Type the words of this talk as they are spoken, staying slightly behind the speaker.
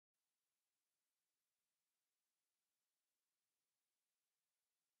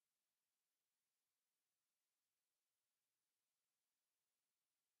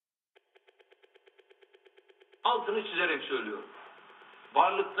Altını çizerek söylüyorum.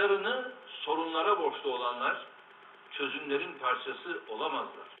 Varlıklarını sorunlara borçlu olanlar çözümlerin parçası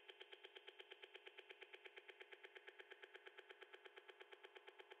olamazlar.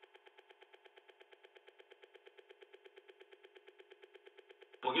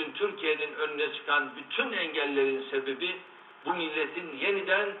 Bugün Türkiye'nin önüne çıkan bütün engellerin sebebi bu milletin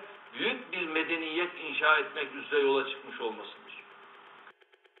yeniden büyük bir medeniyet inşa etmek üzere yola çıkmış olmasıdır.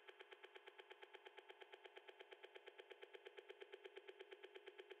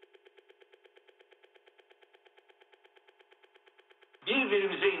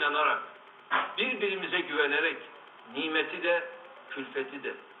 Birbirimize inanarak, birbirimize güvenerek, nimeti de, külfeti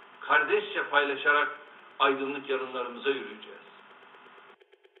de kardeşçe paylaşarak aydınlık yarınlarımıza yürüyeceğiz.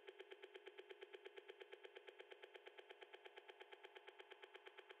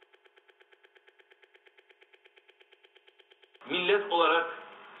 Millet olarak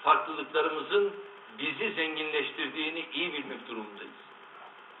farklılıklarımızın bizi zenginleştirdiğini iyi bilmek durumundayız.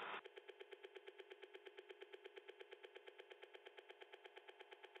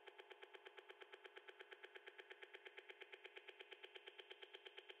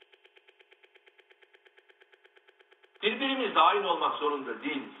 Birbirimizle aynı olmak zorunda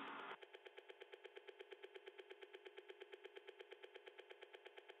değiliz.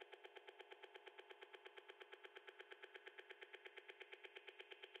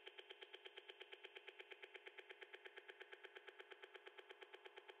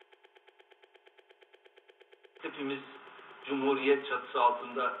 Hepimiz Cumhuriyet çatısı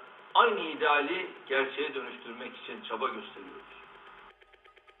altında aynı ideali gerçeğe dönüştürmek için çaba gösteriyoruz.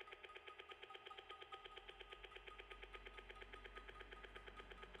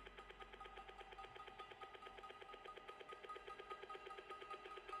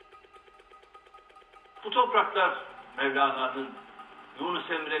 Bu topraklar Mevlana'nın,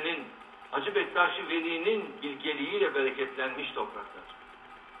 Yunus Emre'nin, Hacı Bektaş Veli'nin bilgeliğiyle bereketlenmiş topraklar.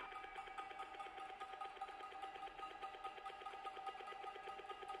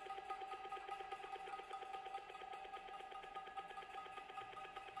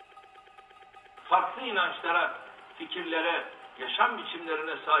 Farklı inançlara, fikirlere, yaşam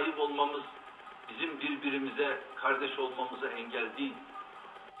biçimlerine sahip olmamız bizim birbirimize kardeş olmamıza engel değil.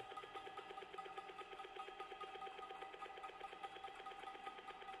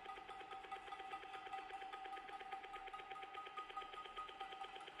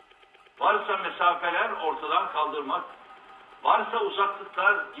 Varsa mesafeler ortadan kaldırmak, varsa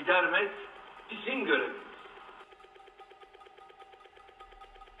uzaklıklar gidermek bizim görevimiz.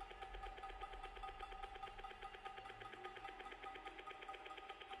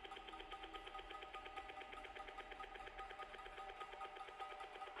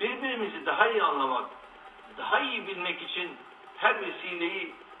 Birbirimizi daha iyi anlamak, daha iyi bilmek için her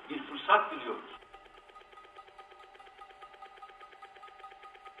vesileyi bir fırsat biliyoruz.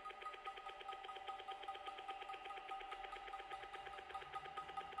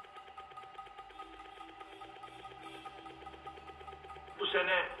 Bu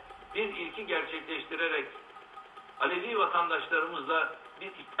sene bir ilki gerçekleştirerek Alevi vatandaşlarımızla bir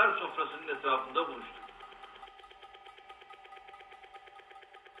iftar sofrasının etrafında buluştuk.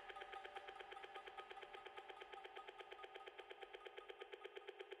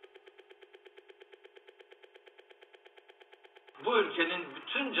 Bu ülkenin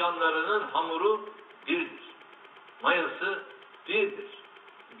bütün canlarının hamuru birdir. Mayası birdir.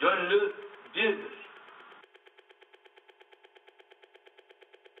 Gönlü birdir.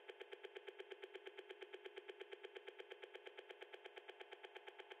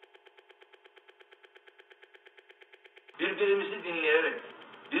 Birbirimizi dinleyerek,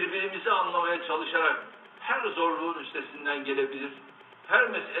 birbirimizi anlamaya çalışarak her zorluğun üstesinden gelebilir, her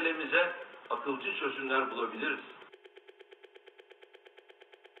meselemize akılcı çözümler bulabiliriz.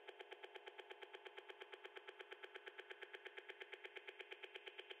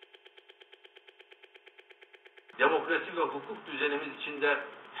 Demokrasi ve hukuk düzenimiz içinde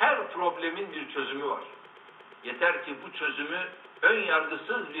her problemin bir çözümü var. Yeter ki bu çözümü ön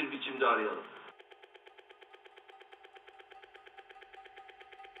yargısız bir biçimde arayalım.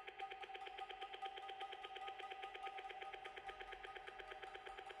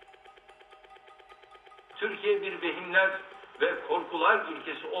 Türkiye bir vehimler ve korkular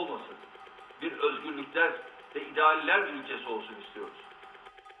ülkesi olmasın. Bir özgürlükler ve idealler ülkesi olsun istiyoruz.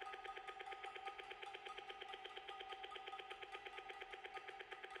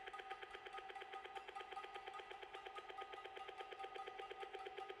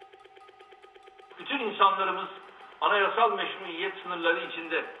 Bütün insanlarımız anayasal meşruiyet sınırları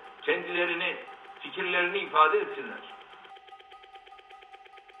içinde kendilerini, fikirlerini ifade etsinler.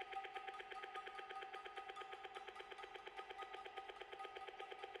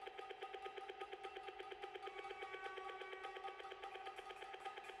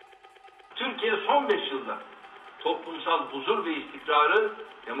 Türkiye son 5 yılda toplumsal huzur ve istikrarı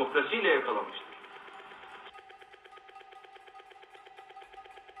demokrasiyle yakalamıştır.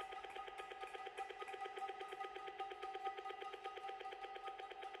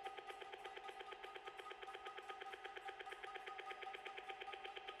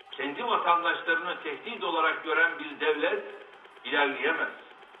 Kendi vatandaşlarını tehdit olarak gören bir devlet ilerleyemez.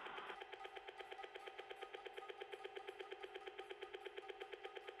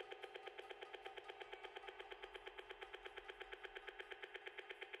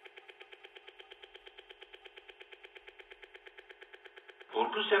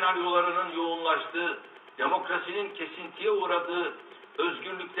 Korku senaryolarının yoğunlaştığı, demokrasinin kesintiye uğradığı,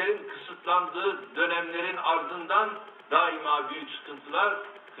 özgürlüklerin kısıtlandığı dönemlerin ardından daima büyük sıkıntılar,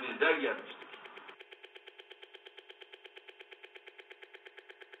 krizler gelmiştir.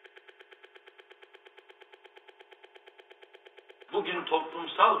 Bugün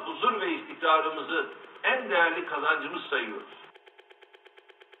toplumsal huzur ve istikrarımızı en değerli kazancımız sayıyoruz.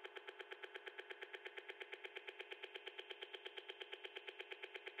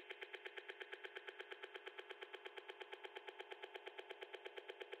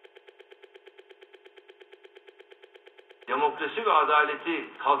 Demokrasi ve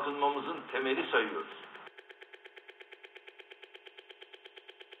adaleti kalkınmamızın temeli sayıyoruz.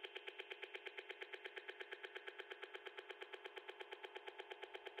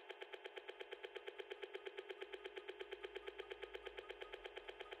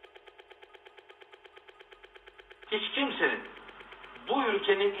 Hiç kimsenin bu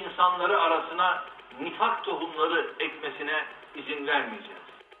ülkenin insanları arasına nifak tohumları ekmesine izin vermeyeceğiz.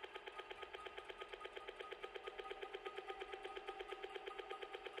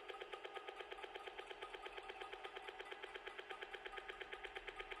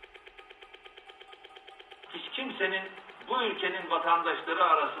 Hiç kimsenin bu ülkenin vatandaşları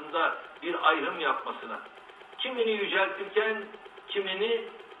arasında bir ayrım yapmasına, kimini yüceltirken kimini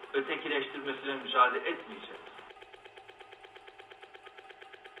ötekileştirmesine müsaade etmeyeceğiz.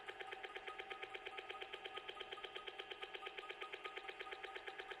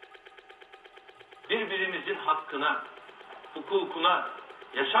 Birbirimizin hakkına, hukukuna,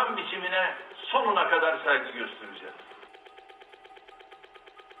 yaşam biçimine sonuna kadar saygı göstereceğiz.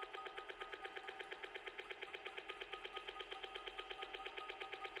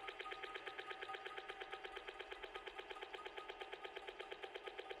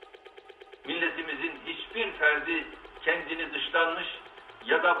 Milletimizin hiçbir ferdi kendini dışlanmış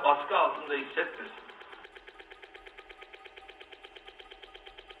ya da baskı altında hissetmesin.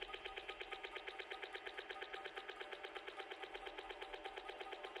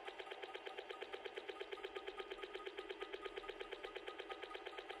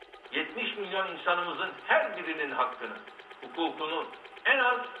 ...70 milyon insanımızın her birinin hakkını, hukukunu en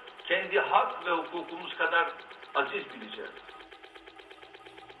az kendi hak ve hukukumuz kadar aziz bileceğiz.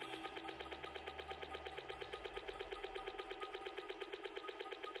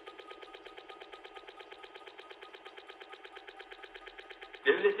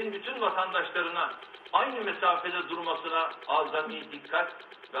 Devletin bütün vatandaşlarına aynı mesafede durmasına azami dikkat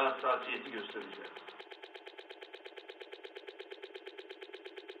ve hassasiyeti göstereceğiz.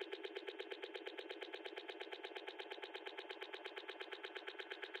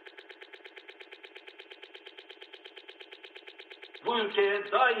 Bu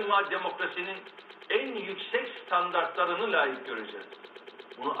ülkeye daima demokrasinin en yüksek standartlarını layık göreceğiz.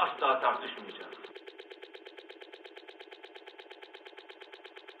 Bunu asla tartışmayacağız.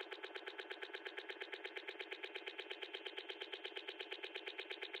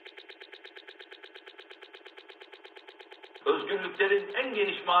 Özgürlüklerin en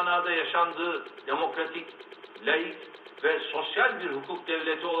geniş manada yaşandığı demokratik, laik ve sosyal bir hukuk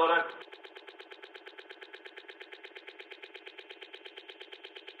devleti olarak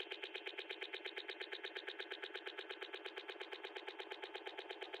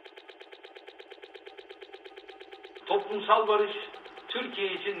toplumsal barış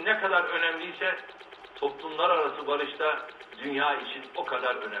Türkiye için ne kadar önemliyse toplumlar arası barış da dünya için o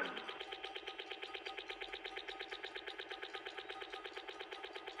kadar önemli.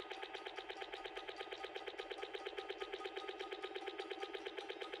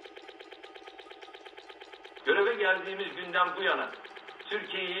 Göreve geldiğimiz günden bu yana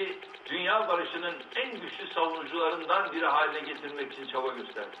Türkiye'yi dünya barışının en güçlü savunucularından biri haline getirmek için çaba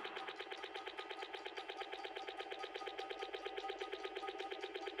gösterdik.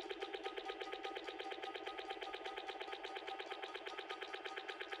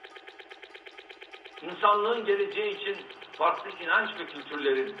 İnsanlığın geleceği için farklı inanç ve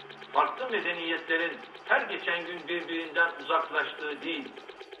kültürlerin, farklı medeniyetlerin her geçen gün birbirinden uzaklaştığı değil,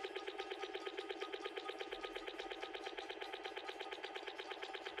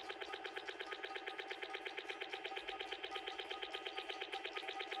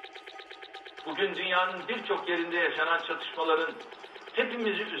 Bugün dünyanın birçok yerinde yaşanan çatışmaların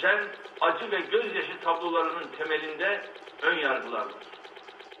hepimizi üzen acı ve gözyaşı tablolarının temelinde ön yargılar var.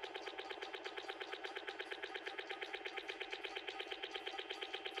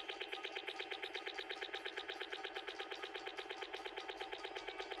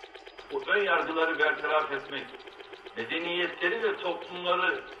 Bu ön yargıları bertaraf etmek, medeniyetleri ve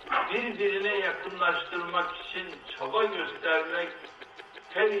toplumları birbirine yakınlaştırmak için çaba göstermek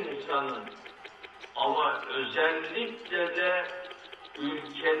her insanın ama özellikle de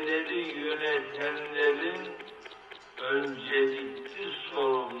ülkeleri yönetenlerin öncelikli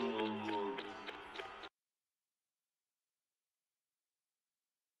sorumluluğu.